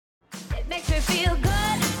makes me feel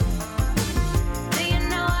good. Do you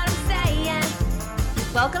know what I'm saying?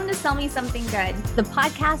 Welcome to Sell Me Something Good, the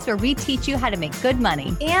podcast where we teach you how to make good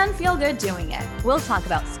money And feel good doing it. We'll talk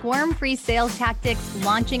about squirm-free sales tactics,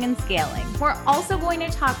 launching and scaling. We're also going to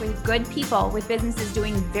talk with good people with businesses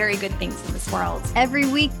doing very good things in this world. Every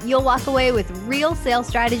week, you'll walk away with real sales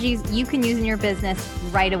strategies you can use in your business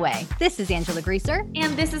right away. This is Angela Greaser.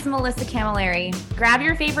 And this is Melissa Camilleri. Grab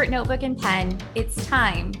your favorite notebook and pen. It's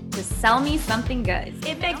time to sell me something good.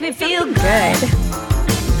 It makes me feel good.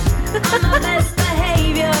 I'm my best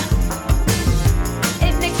behavior.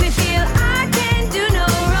 It makes me feel I can do no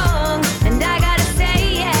wrong. And I gotta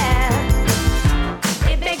say,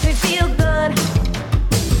 yeah, it makes me feel good.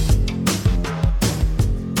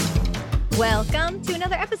 Welcome to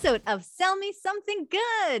another episode of Sell Me Something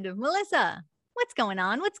Good. Melissa, what's going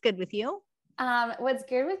on? What's good with you? What's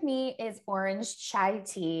good with me is orange chai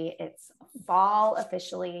tea. It's fall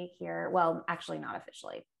officially here. Well, actually not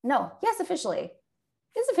officially. No, yes, officially.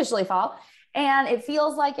 It's officially fall and it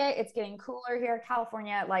feels like it. It's getting cooler here in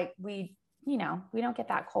California. Like we don't get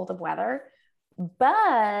that cold of weather,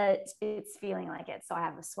 but it's feeling like it. So I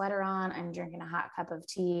have a sweater on, I'm drinking a hot cup of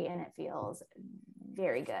tea and it feels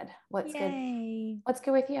very good. What's Yay. good? What's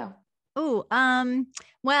good with you? Oh,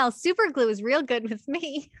 well, super glue is real good with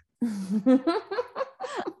me.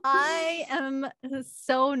 I am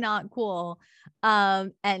so not cool,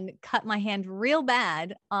 and cut my hand real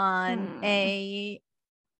bad on a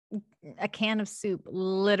can of soup,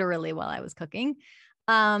 literally while I was cooking.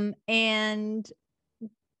 And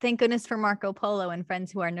thank goodness for Marco Polo and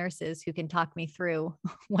friends who are nurses who can talk me through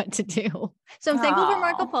what to do. So I'm thankful for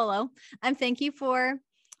Marco Polo. I'm thank you for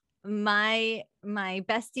my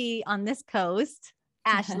bestie on this coast,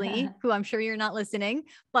 Ashley, who I'm sure you're not listening,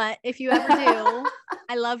 but if you ever do,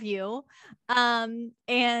 I love you.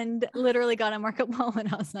 And literally got on Marco Polo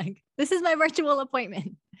and I was like, this is my virtual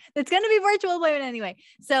appointment. It's going to be virtual appointment anyway.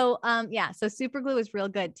 So, so super glue is real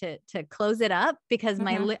good to close it up because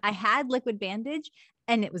I had liquid bandage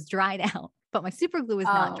and it was dried out, but my super glue is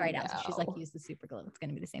not dried out. So she's like, use the super glue. It's going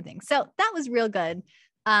to be the same thing. So that was real good.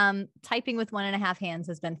 Typing with 1.5 hands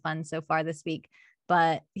has been fun so far this week,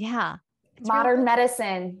 but yeah. Modern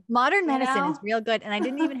medicine is real good. And I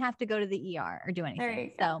didn't even have to go to the ER or do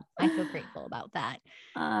anything. So I feel grateful about that.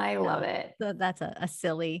 I love it. So that's a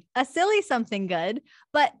silly something good.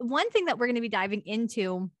 But one thing that we're going to be diving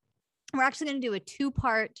into, we're actually going to do a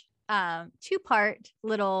two-part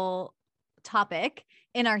little topic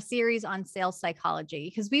in our series on sales psychology,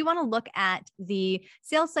 because we want to look at the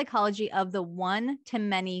sales psychology of the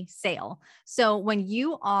one-to-many sale. So when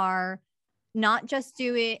you are not just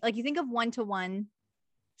doing, like you think of one-to-one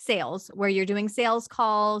sales where you're doing sales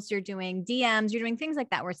calls, you're doing DMs, you're doing things like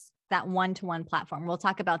that, where it's that one-to-one platform. We'll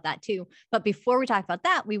talk about that too. But before we talk about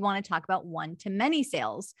that, we want to talk about one-to-many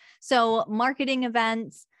sales. So marketing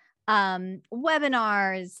events,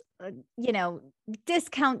 webinars,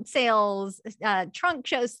 discount sales, trunk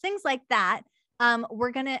shows, things like that.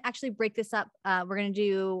 We're going to actually break this up. We're going to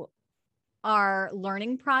do our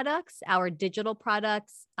learning products, our digital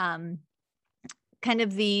products, kind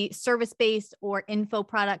of the service-based or info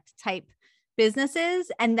product type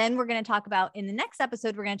businesses. And then we're going to talk about, in the next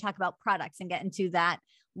episode, we're going to talk about products and get into that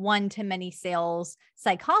one-to-many sales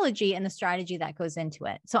psychology and the strategy that goes into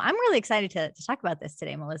it. So I'm really excited to talk about this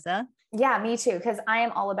today, Melissa. Yeah, me too. Cause I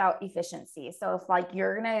am all about efficiency. So if like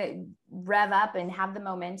you're going to rev up and have the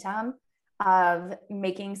momentum of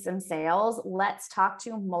making some sales, let's talk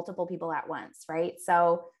to multiple people at once, right?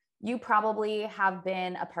 So you probably have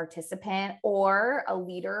been a participant or a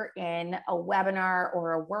leader in a webinar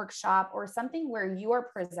or a workshop or something where you are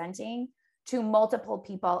presenting to multiple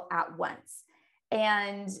people at once.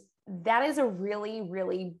 And that is a really,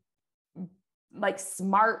 really like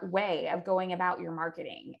smart way of going about your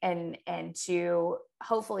marketing and to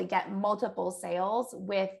hopefully get multiple sales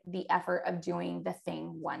with the effort of doing the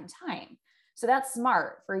thing one time. So that's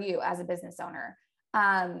smart for you as a business owner.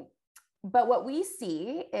 But what we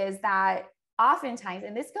see is that oftentimes,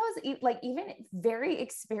 and this goes like even very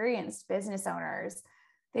experienced business owners,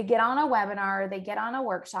 they get on a webinar, they get on a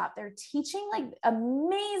workshop, they're teaching like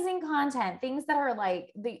amazing content, things that are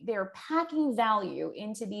like, they're packing value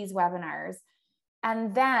into these webinars.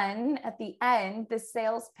 And then at the end, the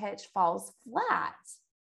sales pitch falls flat.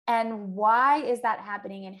 And why is that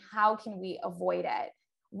happening? And how can we avoid it?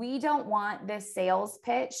 We don't want this sales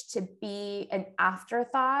pitch to be an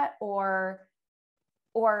afterthought or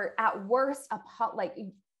at worst, like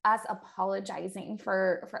us apologizing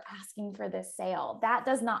for asking for this sale. That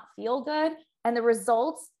does not feel good. And the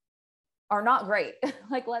results are not great.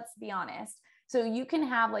 Like, let's be honest. So you can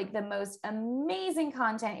have like the most amazing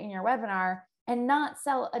content in your webinar and not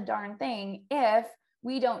sell a darn thing if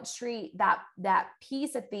we don't treat that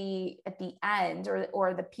piece at the end,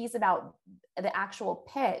 or the piece about the actual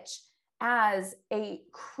pitch, as a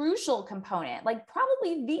crucial component, like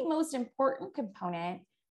probably the most important component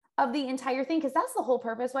of the entire thing, because that's the whole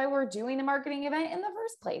purpose why we're doing the marketing event in the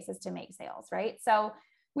first place, is to make sales, right? So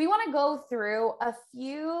we want to go through a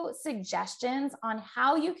few suggestions on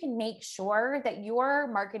how you can make sure that your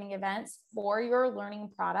marketing events for your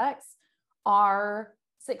learning products are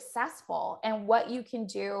successful, and what you can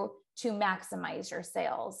do to maximize your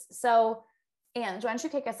sales. So, Ange, why don't you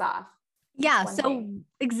kick us off? Yeah. So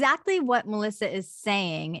exactly what Melissa is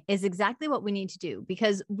saying is exactly what we need to do,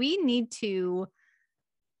 because we need to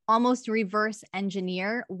almost reverse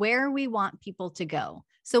engineer where we want people to go.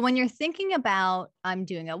 So when you're thinking about, I'm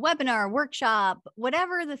doing a webinar, workshop,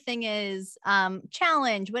 whatever the thing is,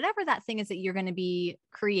 challenge, whatever that thing is that you're going to be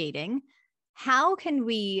creating, how can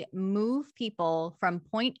we move people from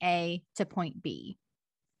point A to point B,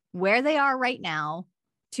 where they are right now,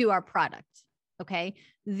 to our product? Okay.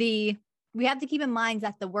 We have to keep in mind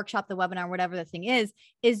that the workshop, the webinar, whatever the thing is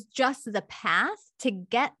just the path to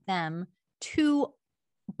get them to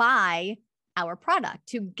buy our product,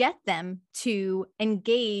 to get them to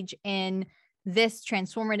engage in this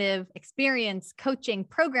transformative experience, coaching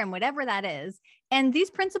program, whatever that is. And these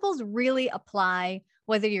principles really apply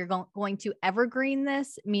whether you're going to evergreen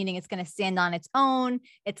this, meaning it's going to stand on its own,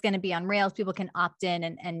 it's going to be on Rails, people can opt in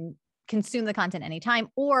and consume the content anytime,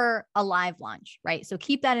 or a live launch, right? So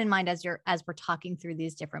keep that in mind as we're talking through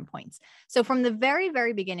these different points. So from the very,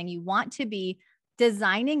 very beginning, you want to be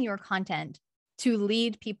designing your content to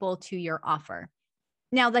lead people to your offer.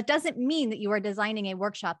 Now, that doesn't mean that you are designing a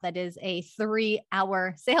workshop that is a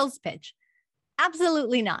 3-hour sales pitch.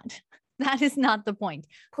 Absolutely not. That is not the point.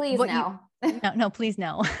 Please no. No, please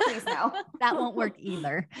no. Please no. That won't work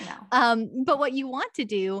either. No. But what you want to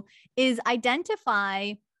do is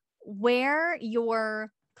identify where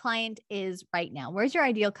your client is right now. Where's your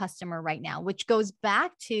ideal customer right now? Which goes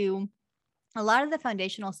back to a lot of the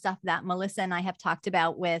foundational stuff that Melissa and I have talked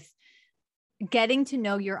about with getting to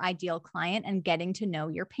know your ideal client and getting to know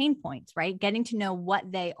your pain points, right? Getting to know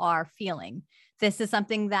what they are feeling. This is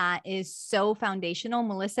something that is so foundational.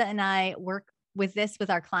 Melissa and I work with this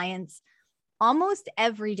with our clients almost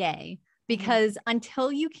every day, because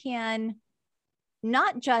until you can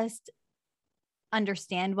not just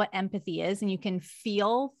understand what empathy is, and you can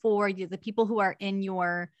feel for the people who are in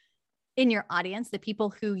your audience, the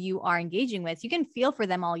people who you are engaging with, you can feel for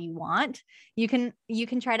them all you want. You can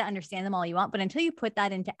try to understand them all you want, but until you put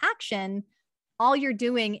that into action, all you're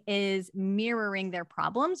doing is mirroring their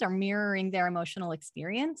problems or mirroring their emotional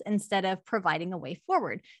experience instead of providing a way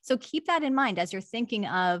forward. So keep that in mind as you're thinking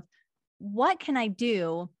of, what can I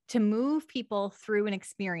do to move people through an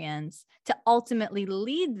experience to ultimately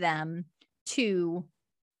lead them to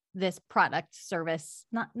this product, service,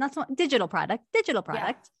 not so digital product,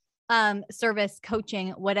 service, coaching,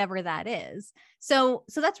 whatever that is. So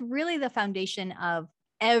that's really the foundation of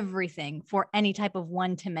everything for any type of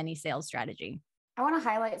one-to-many sales strategy. I want to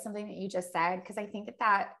highlight something that you just said, because I think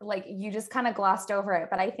that like you just kind of glossed over it,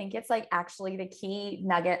 but I think it's like actually the key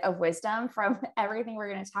nugget of wisdom from everything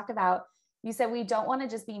we're going to talk about. You said we don't want to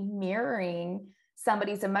just be mirroring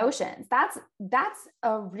somebody's emotions. That's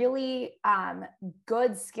a really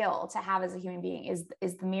good skill to have as a human being,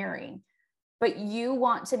 is the mirroring. But you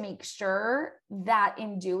want to make sure that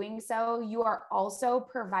in doing so, you are also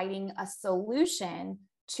providing a solution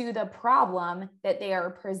to the problem that they are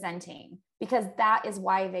presenting, because that is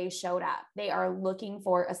why they showed up. They are looking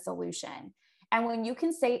for a solution. And when you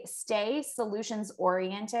can stay solutions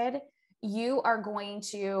oriented, you are going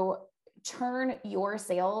to turn your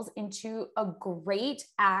sales into a great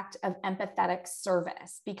act of empathetic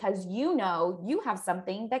service, because you know you have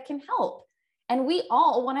something that can help. And we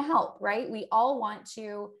all want to help, right? We all want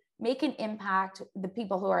to make an impact, the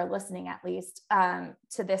people who are listening at least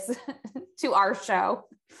to this, to our show.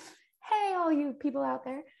 Hey, all you people out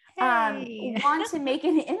there. Want to make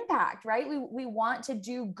an impact, right? We want to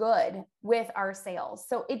do good with our sales.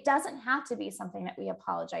 So it doesn't have to be something that we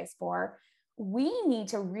apologize for. We need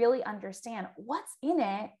to really understand what's in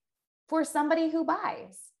it for somebody who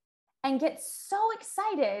buys, and get so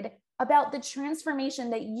excited about the transformation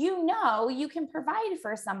that you know you can provide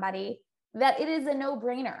for somebody, that it is a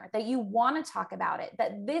no-brainer, that you want to talk about it,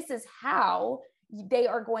 that this is how they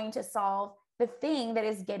are going to solve the thing that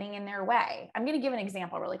is getting in their way. I'm going to give an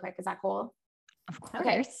example really quick. Is that cool? Of course.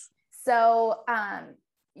 Okay. So,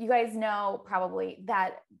 you guys know probably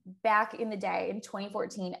that back in the day in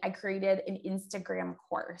 2014, I created an Instagram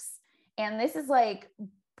course, And this is like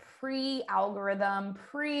pre-algorithm,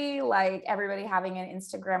 like everybody having an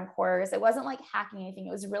Instagram course. It wasn't like hacking anything.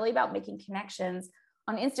 It was really about making connections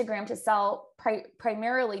on Instagram to sell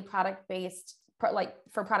primarily product-based, like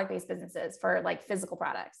for product-based businesses, for like physical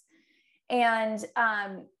products. And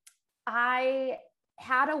I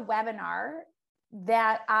had a webinar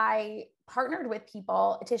that I partnered with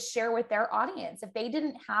people to share with their audience. If they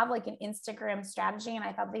didn't have like an Instagram strategy and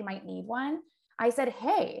I thought they might need one, I said,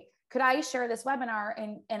 hey, could I share this webinar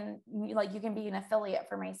and like you can be an affiliate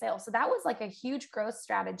for my sale? So that was like a huge growth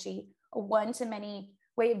strategy, a one-to-many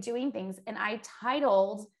way of doing things. And I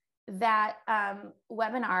titled that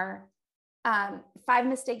webinar, 5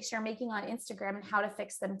 Mistakes You're Making on Instagram and How to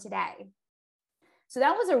Fix Them Today. So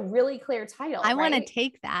that was a really clear title. I want to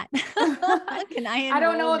take that. Can I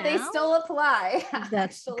don't know if now? they still apply.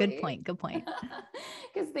 That's a good point. Good point.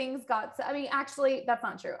 Because things got, I mean, actually, that's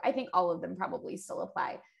not true. I think all of them probably still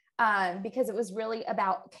apply because it was really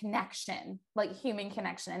about connection, like human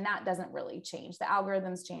connection. And that doesn't really change. The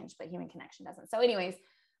algorithms change, but human connection doesn't. So anyways,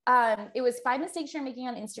 it was 5 mistakes you're making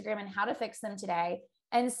on Instagram and how to fix them today.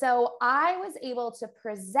 And so I was able to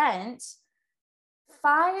present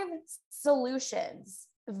 5 solutions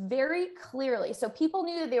very clearly. So people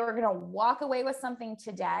knew that they were going to walk away with something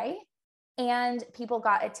today. And people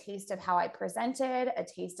got a taste of how I presented, a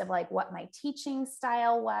taste of like what my teaching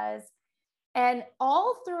style was. And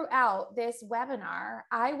all throughout this webinar,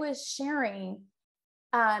 I was sharing,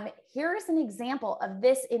 here's an example of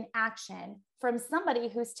this in action from somebody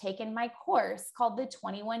who's taken my course called the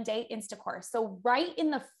 21-Day Insta Course. So right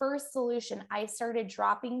in the first solution, I started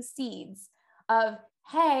dropping seeds of,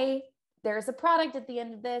 hey, there's a product at the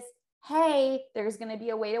end of this. Hey, there's going to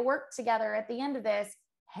be a way to work together at the end of this.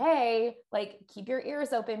 Hey, like keep your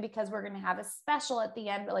ears open because we're going to have a special at the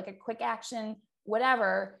end, like a quick action,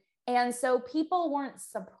 whatever. And so people weren't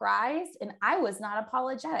surprised and I was not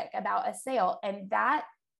apologetic about a sale. And that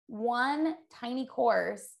one tiny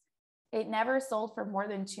course, it never sold for more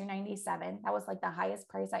than $297. That was like the highest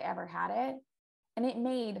price I ever had it. And it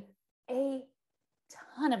made a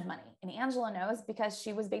ton of money. And Angela knows because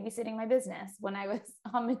she was babysitting my business when I was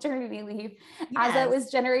on maternity leave as I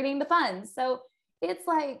was generating the funds. So it's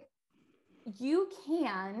like you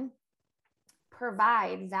can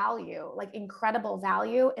provide value, like incredible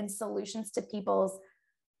value and solutions to people's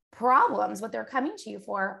problems, what they're coming to you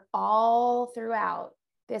for all throughout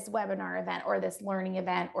this webinar event or this learning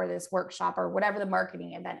event or this workshop or whatever the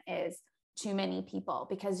marketing event is to many people,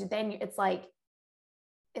 because then it's like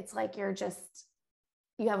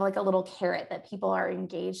you have like a little carrot that people are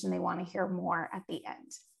engaged and they want to hear more at the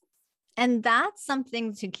end. And that's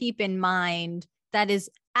something to keep in mind that is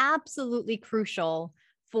absolutely crucial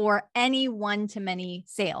for any one-to-many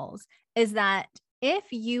sales, is that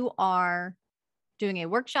if you are doing a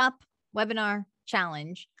workshop, webinar,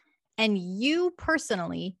 challenge, and you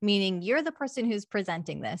personally, meaning you're the person who's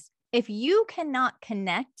presenting this, if you cannot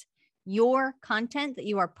connect your content that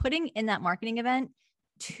you are putting in that marketing event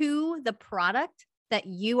to the product that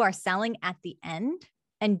you are selling at the end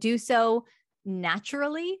and do so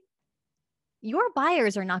naturally, your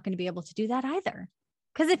buyers are not going to be able to do that either.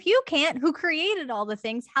 Because if you can't, who created all the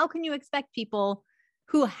things, how can you expect people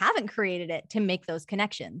who haven't created it to make those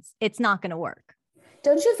connections? It's not going to work.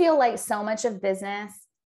 Don't you feel like so much of business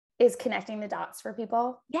is connecting the dots for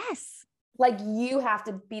people? Yes. Like you have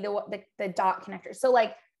to be the dot connector. So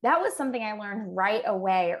like that was something I learned right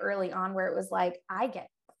away early on, where it was like, I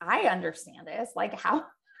understand this. Like how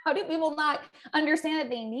do people not understand that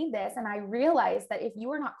they need this? And I realized that if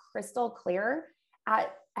you are not crystal clear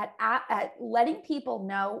at letting people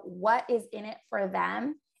know what is in it for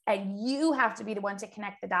them, and you have to be the one to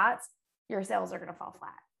connect the dots, your sales are going to fall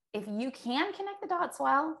flat. If you can connect the dots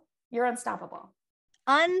well, you're unstoppable.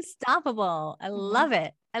 Unstoppable. I love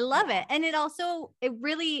it. I love it. And it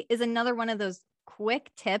really is another one of those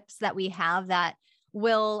quick tips that we have that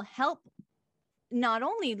will help not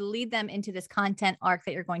only lead them into this content arc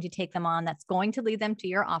that you're going to take them on, that's going to lead them to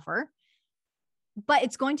your offer, but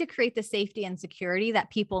it's going to create the safety and security that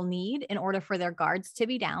people need in order for their guards to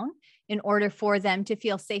be down, in order for them to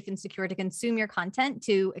feel safe and secure to consume your content,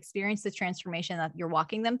 to experience the transformation that you're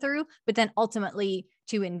walking them through, but then ultimately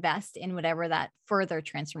to invest in whatever that further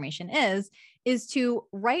transformation is to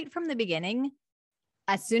right from the beginning,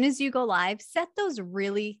 as soon as you go live, set those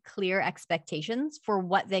really clear expectations for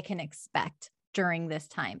what they can expect during this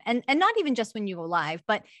time. And not even just when you go live,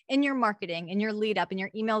 but in your marketing, in your lead up, in your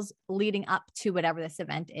emails leading up to whatever this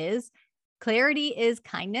event is. Clarity is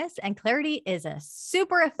kindness, and clarity is a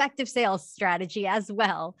super effective sales strategy as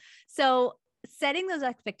well. So setting those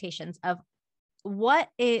expectations of, what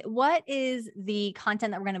is the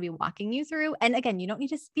content that we're going to be walking you through? And again, you don't need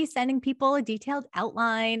to be sending people a detailed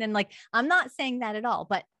outline. And like, I'm not saying that at all,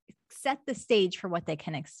 but set the stage for what they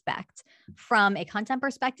can expect from a content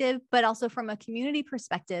perspective, but also from a community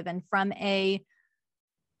perspective and from a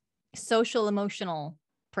social emotional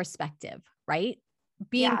perspective, right?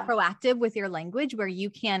 Being proactive with your language where you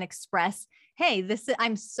can express, hey,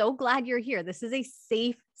 I'm so glad you're here. This is a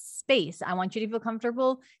safe space. I want you to feel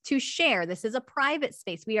comfortable to share. This is a private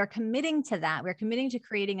space. We are committing to that. We're committing to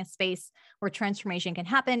creating a space where transformation can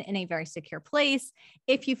happen in a very secure place.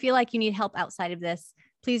 If you feel like you need help outside of this,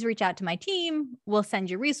 please reach out to my team. We'll send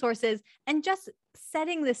you resources, and just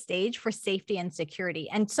setting the stage for safety and security.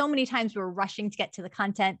 And so many times we're rushing to get to the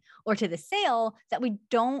content or to the sale that we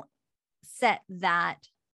don't set that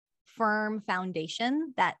firm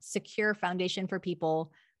foundation, that secure foundation for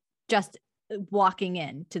people just walking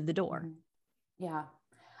in to the door. Yeah.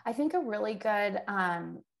 I think a really good,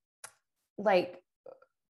 like,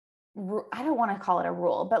 I don't want to call it a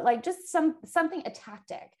rule, but like just something, a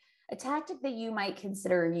tactic that you might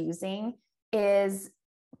consider using is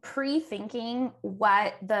pre-thinking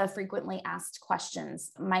what the frequently asked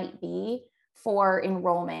questions might be for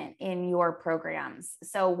enrollment in your programs.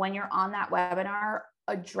 So when you're on that webinar,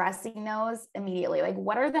 addressing those immediately. Like,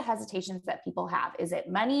 what are the hesitations that people have? Is it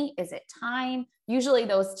money? Is it time? Usually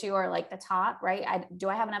those two are like the top, right? Do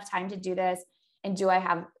I have enough time to do this? And do I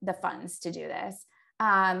have the funds to do this?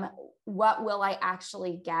 What will I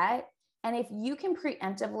actually get? And if you can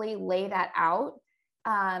preemptively lay that out,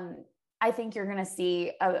 I think you're going to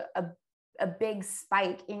see a big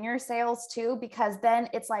spike in your sales too, because then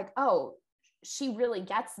it's like, oh, she really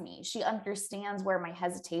gets me. She understands where my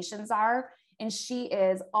hesitations are, and she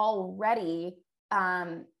is already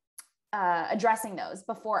addressing those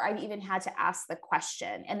before I've even had to ask the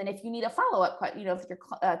question. And then if you need a follow-up, if your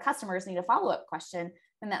customers need a follow-up question,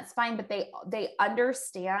 then that's fine. But they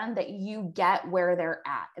understand that you get where they're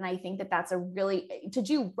at. And I think that that's a really, to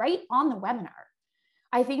do right on the webinar,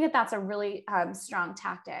 I think that that's a really strong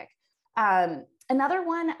tactic. Another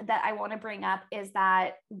one that I want to bring up is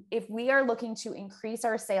that if we are looking to increase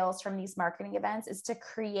our sales from these marketing events, is to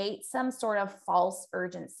create some sort of false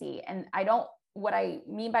urgency. And what I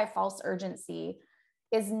mean by false urgency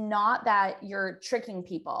is not that you're tricking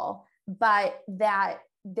people, but that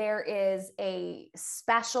there is a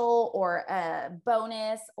special or a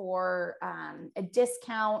bonus or a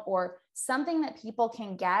discount or something that people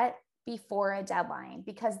can get before a deadline,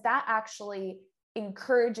 because that actually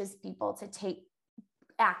encourages people to take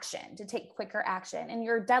action, to take quicker action. And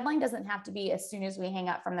your deadline doesn't have to be as soon as we hang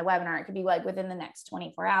up from the webinar. It could be like within the next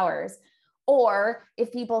 24 hours. Or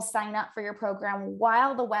if people sign up for your program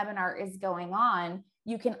while the webinar is going on,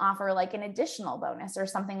 you can offer like an additional bonus or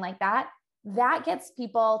something like that. That gets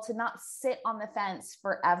people to not sit on the fence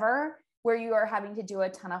forever where you are having to do a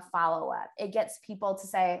ton of follow-up. It gets people to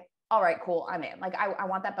say, all right, cool, I'm in. Like, I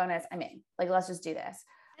want that bonus. I'm in. Like, let's just do this.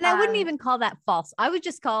 And I wouldn't even call that false. I would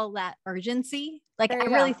just call that urgency. Like, I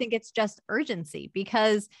really think it's just urgency,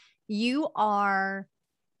 because you are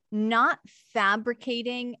not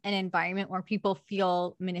fabricating an environment where people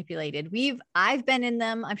feel manipulated. I've been in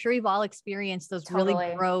them. I'm sure we've all experienced those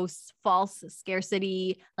really gross, false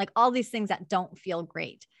scarcity, like all these things that don't feel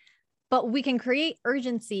great. But we can create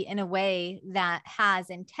urgency in a way that has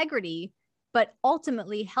integrity, but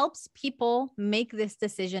ultimately helps people make this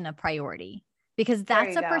decision a priority. Because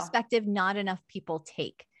that's a perspective not enough people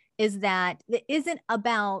take, is that it isn't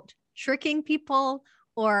about tricking people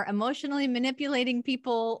or emotionally manipulating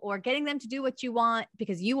people or getting them to do what you want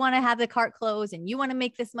because you want to have the cart closed and you want to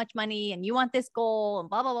make this much money and you want this goal and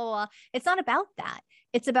blah, blah, blah, blah. It's not about that.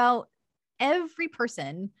 It's about every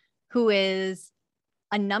person who is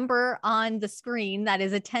a number on the screen that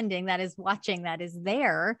is attending, that is watching, that is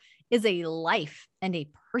there, is a life and a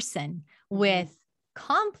person with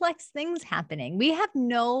complex things happening. We have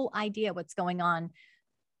no idea what's going on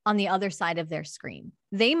the other side of their screen.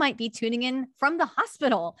 They might be tuning in from the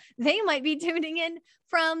hospital. They might be tuning in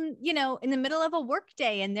from, in the middle of a work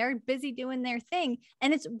day, and they're busy doing their thing.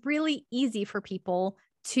 And it's really easy for people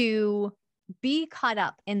to be caught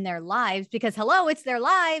up in their lives because it's their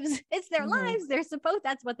lives. It's their lives.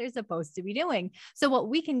 That's what they're supposed to be doing. So what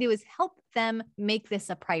we can do is help them make this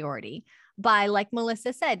a priority by, like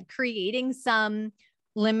Melissa said, creating some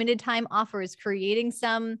limited time offers, creating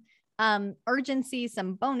some urgency,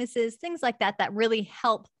 some bonuses, things like that, that really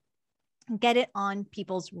help get it on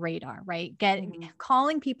people's radar, right?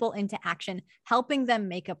 Calling people into action, helping them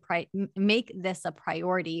make this a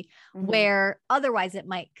priority, where otherwise it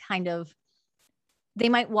might they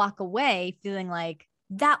might walk away feeling like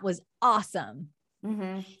that was awesome,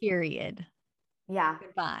 period. Yeah.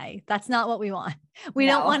 Goodbye. That's not what we want. We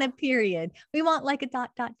No. don't want a period. We want like a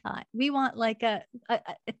dot, dot, dot. We want like a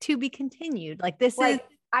to be continued. Like this like, is,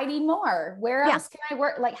 I need more. Where yeah. else can I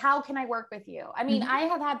work? Like, how can I work with you? I mean, I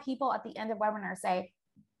have had people at the end of webinars say,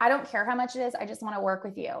 I don't care how much it is. I just want to work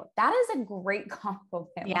with you. That is a great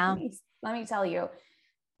compliment. Yeah. Let me tell you.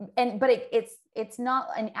 But it's not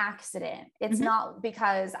an accident. It's not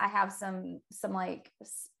because I have some like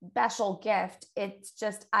special gift. It's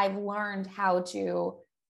just, I've learned how to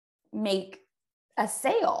make a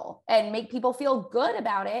sale and make people feel good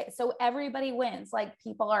about it. So everybody wins. Like,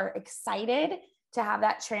 people are excited to have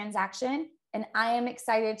that transaction, and I am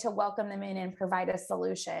excited to welcome them in and provide a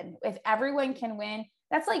solution. If everyone can win,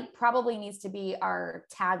 that's like probably needs to be our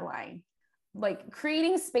tagline, like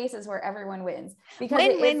creating spaces where everyone wins, because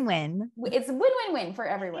win-win-win. It's win-win-win for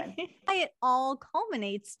everyone. It all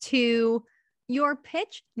culminates to your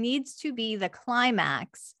pitch needs to be the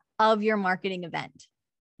climax of your marketing event,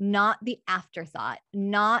 not the afterthought,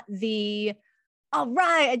 not the, all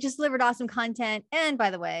right, I just delivered awesome content. And by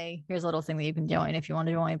the way, here's a little thing that you can join if you want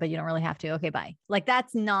to join, but you don't really have to. Okay, bye. Like,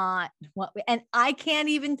 that's not what and I can't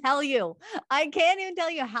even tell you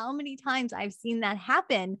how many times I've seen that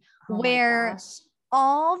happen, where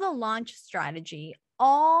all the launch strategy,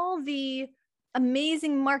 all the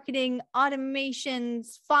amazing marketing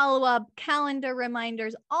automations, follow-up, calendar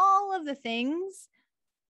reminders, all of the things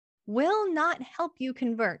will not help you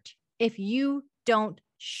convert if you don't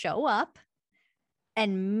show up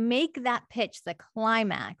and make that pitch the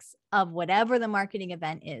climax of whatever the marketing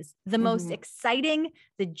event is, the most exciting,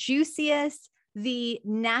 the juiciest, the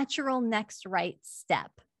natural next right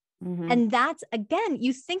step. And that's, again,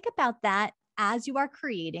 you think about that as you are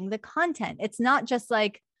creating the content. It's not just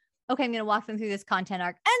like, okay, I'm going to walk them through this content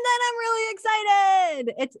arc and then I'm really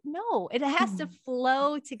excited. It has to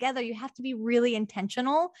flow together. You have to be really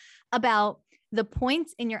intentional about the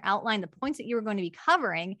points in your outline, the points that you're going to be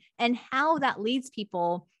covering, and how that leads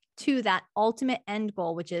people to that ultimate end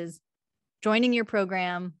goal, which is joining your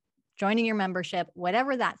program, joining your membership,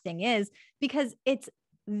 whatever that thing is, because it's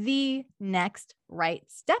the next right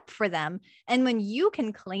step for them. And when you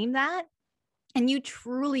can claim that and you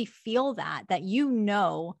truly feel that you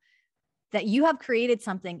know that you have created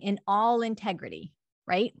something in all integrity,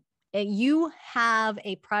 right? You have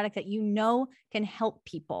a product that you know can help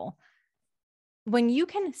people. When you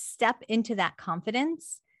can step into that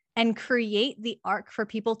confidence and create the arc for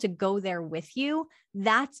people to go there with you,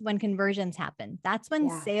 that's when conversions happen. That's when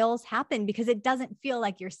sales happen, because it doesn't feel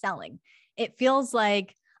like you're selling. It feels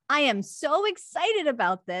like, I am so excited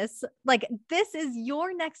about this. Like, this is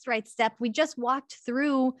your next right step. We just walked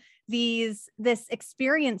through this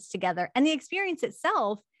experience together, and the experience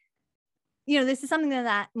itself, this is something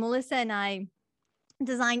that Melissa and I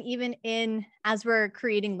design even as we're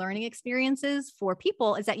creating learning experiences for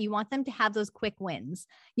people, is that you want them to have those quick wins.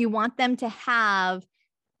 You want them to have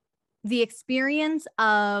the experience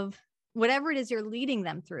of whatever it is you're leading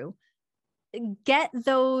them through. Get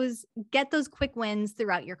those quick wins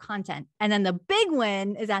throughout your content. And then the big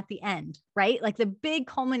win is at the end, right? Like, the big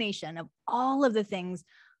culmination of all of the things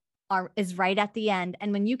is right at the end.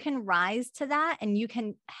 And when you can rise to that and you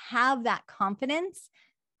can have that confidence,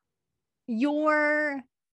 1%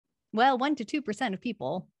 to 2% of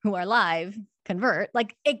people who are live convert.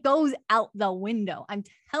 Like, it goes out the window. I'm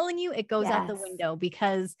telling you, it goes out the window,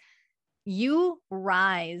 because you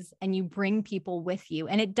rise and you bring people with you.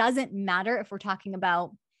 And it doesn't matter if we're talking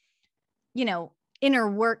about, inner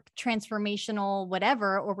work, transformational,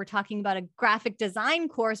 whatever, or we're talking about a graphic design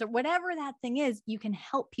course or whatever that thing is, you can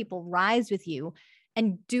help people rise with you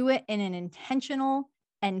and do it in an intentional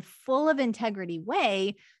and full of integrity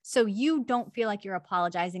way, so you don't feel like you're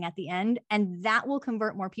apologizing at the end. And that will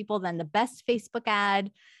convert more people than the best Facebook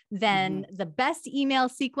ad, than the best email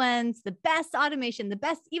sequence, the best automation,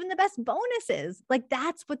 even the best bonuses. Like,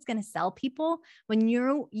 that's what's going to sell people when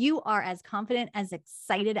you are as confident, as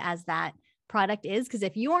excited as that product is. Because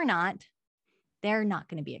if you're not, they're not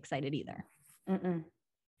going to be excited either.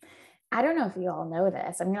 I don't know if you all know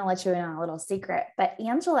this. I'm going to let you in on a little secret, but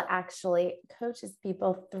Angela actually coaches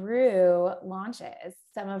people through launches,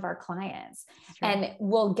 some of our clients, and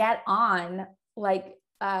we'll get on like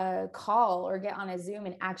a call or get on a Zoom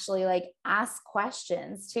and actually like ask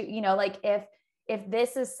questions to, like, if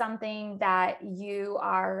this is something that you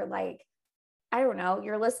are like, I don't know,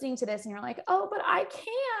 you're listening to this and you're like, oh, but I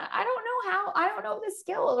can't, I don't know the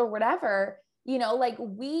skill or whatever, like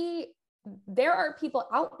there are people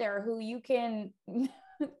out there who you can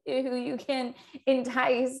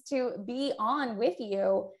entice to be on with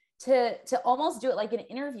you to almost do it like an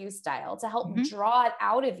interview style, to help draw it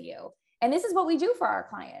out of you. And this is what we do for our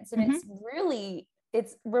clients. And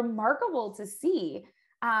it's remarkable to see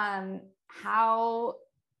how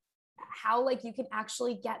like you can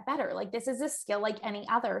actually get better. Like this is a skill like any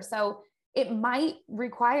other. So it might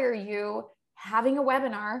require you having a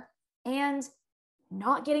webinar and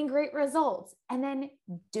not getting great results, and then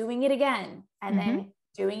doing it again, and then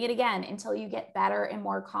doing it again until you get better and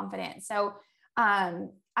more confident. So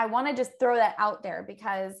I want to just throw that out there,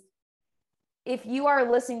 because if you are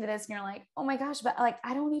listening to this and you're like, oh my gosh, but like,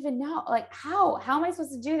 I don't even know, like, how am I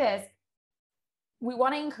supposed to do this? We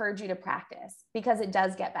want to encourage you to practice, because it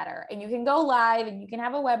does get better, and you can go live and you can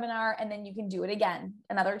have a webinar, and then you can do it again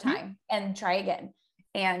another time and try again,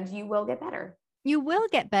 and you will get better. You will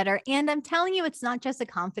get better. And I'm telling you, it's not just a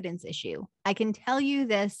confidence issue. I can tell you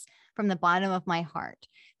this from the bottom of my heart.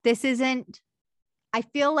 I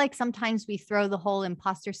feel like sometimes we throw the whole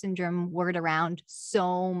imposter syndrome word around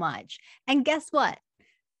so much. And guess what?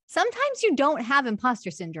 Sometimes you don't have imposter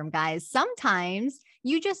syndrome, guys. Sometimes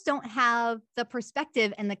you just don't have the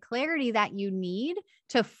perspective and the clarity that you need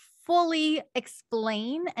to fully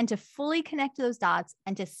explain and to fully connect those dots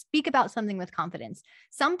and to speak about something with confidence.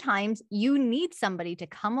 Sometimes you need somebody to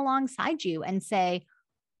come alongside you and say,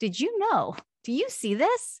 did you know? Do you see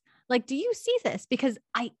this? Like, do you see this? Because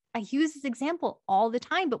I use this example all the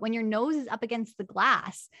time, but when your nose is up against the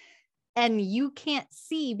glass and you can't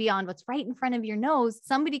see beyond what's right in front of your nose,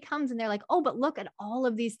 somebody comes and they're like, oh, but look at all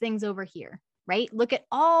of these things over here, right? Look at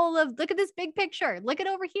this big picture, look at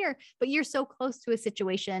over here, but you're so close to a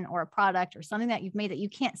situation or a product or something that you've made that you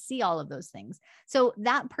can't see all of those things. So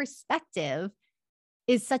that perspective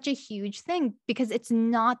is such a huge thing, because it's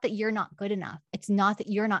not that you're not good enough. It's not that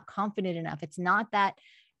you're not confident enough.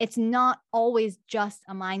 It's not always just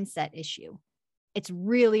a mindset issue. It's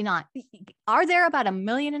really not. Are there about 1.5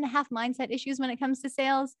 million mindset issues when it comes to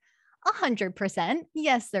sales? 100%.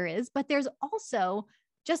 Yes, there is. But there's also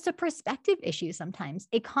just a perspective issue sometimes,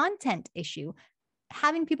 a content issue.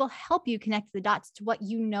 Having people help you connect the dots to what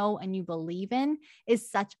you know and you believe in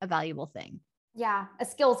is such a valuable thing. Yeah. A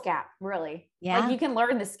skills gap, really. Yeah. Like you can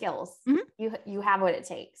learn the skills. You have what it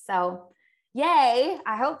takes. So yay.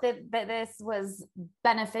 I hope that this was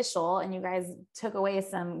beneficial and you guys took away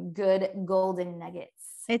some good golden nuggets.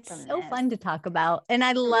 It's so fun to talk about. And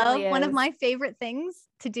I love one of my favorite things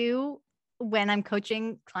to do when I'm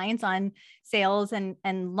coaching clients on sales and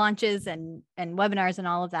launches and webinars and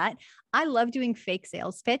all of that. I love doing fake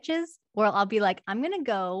sales pitches where I'll be like, I'm going to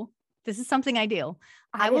go, this is something I do.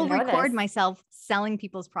 I will record myself selling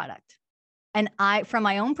people's product. And from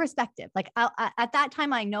my own perspective, like at that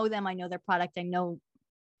time, I know them, I know their product. I know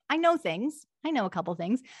things, I know a couple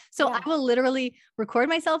things. So I will literally record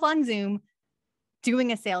myself on Zoom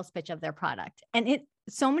doing a sales pitch of their product. And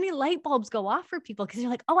so many light bulbs go off for people, because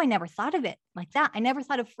you're like, oh, I never thought of it like that. I never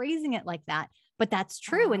thought of phrasing it like that, but that's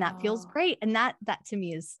true. And that feels great. And that to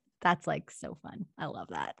me that's like so fun. I love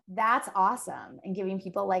that. That's awesome. And giving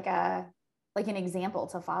people like an example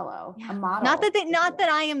to follow, a model. Not that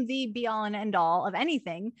I am the be all and end all of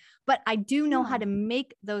anything, but I do know how to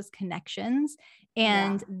make those connections.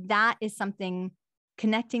 And that is something,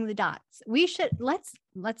 connecting the dots.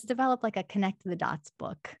 Let's develop like a connect the dots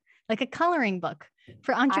book, like a coloring book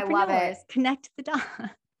for entrepreneurs. I love it. Connect the dots.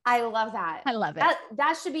 I love that. I love it.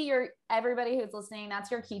 That should be everybody who's listening.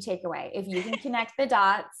 That's your key takeaway. If you can connect the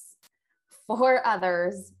dots for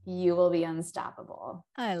others, you will be unstoppable.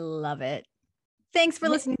 I love it. Thanks for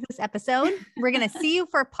listening to this episode. We're going to see you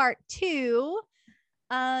for part 2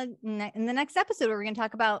 in the next episode, where we're going to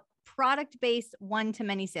talk about product-based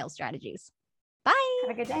one-to-many sales strategies. Bye.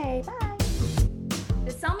 Have a good day. Bye.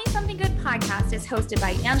 The Sell Me Something Good podcast is hosted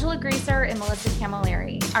by Angela Greaser and Melissa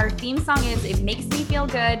Camilleri. Our theme song is It Makes Me Feel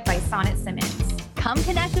Good by Sonnet Simmons. Come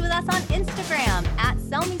connect with us on Instagram at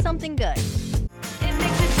Sell Me Something Good. It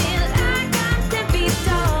makes me feel like I'm 10 feet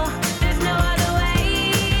tall. There's no other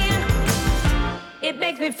way. It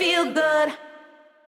makes me feel good.